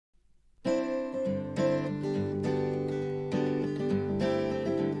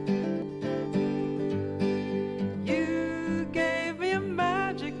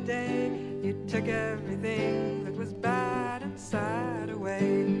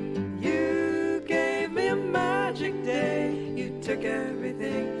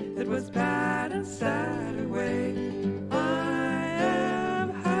was bad and sad away. I am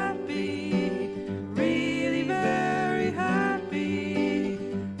happy, really very happy.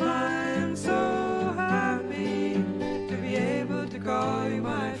 I am so happy to be able to call you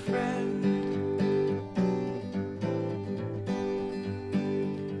my friend.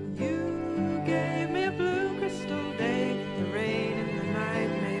 You gave me a blue crystal day. The rain in the night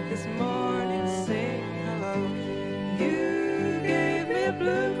made this morning sing hello. You gave me a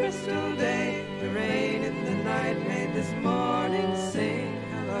blue crystal day. The rain in the night made this morning sing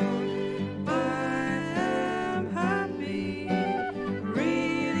hello. I am happy,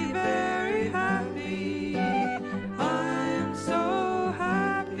 really very happy. I am so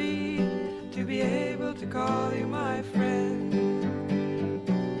happy to be able to call you my friend.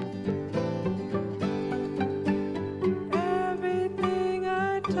 Everything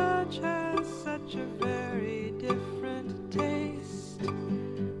I touch has such a very different taste.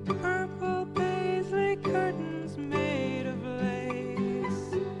 Purple paisley curtains made of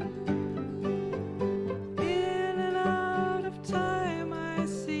lace. In and out of time I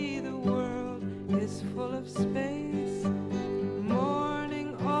see the world is full of space.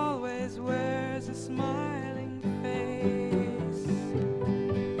 Morning always wears a smiling face.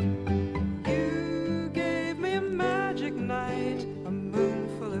 You gave me a magic night, a moon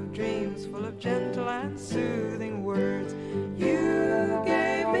full of dreams, full of gentle and soothing words. You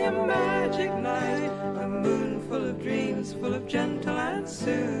gave me a magic night, a moon full of dreams, full of gentle and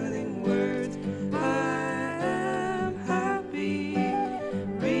soothing words. I am happy,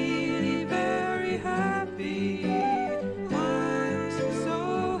 really very happy. I'm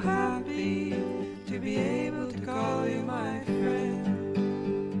so happy to be able to call you my friend.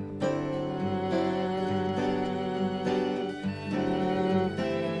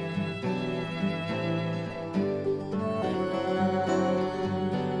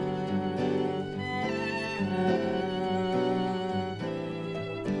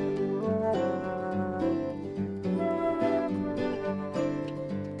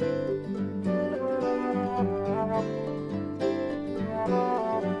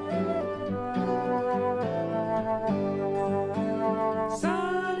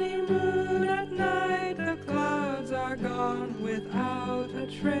 Sunny moon at night, the clouds are gone without a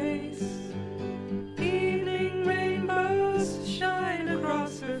trace.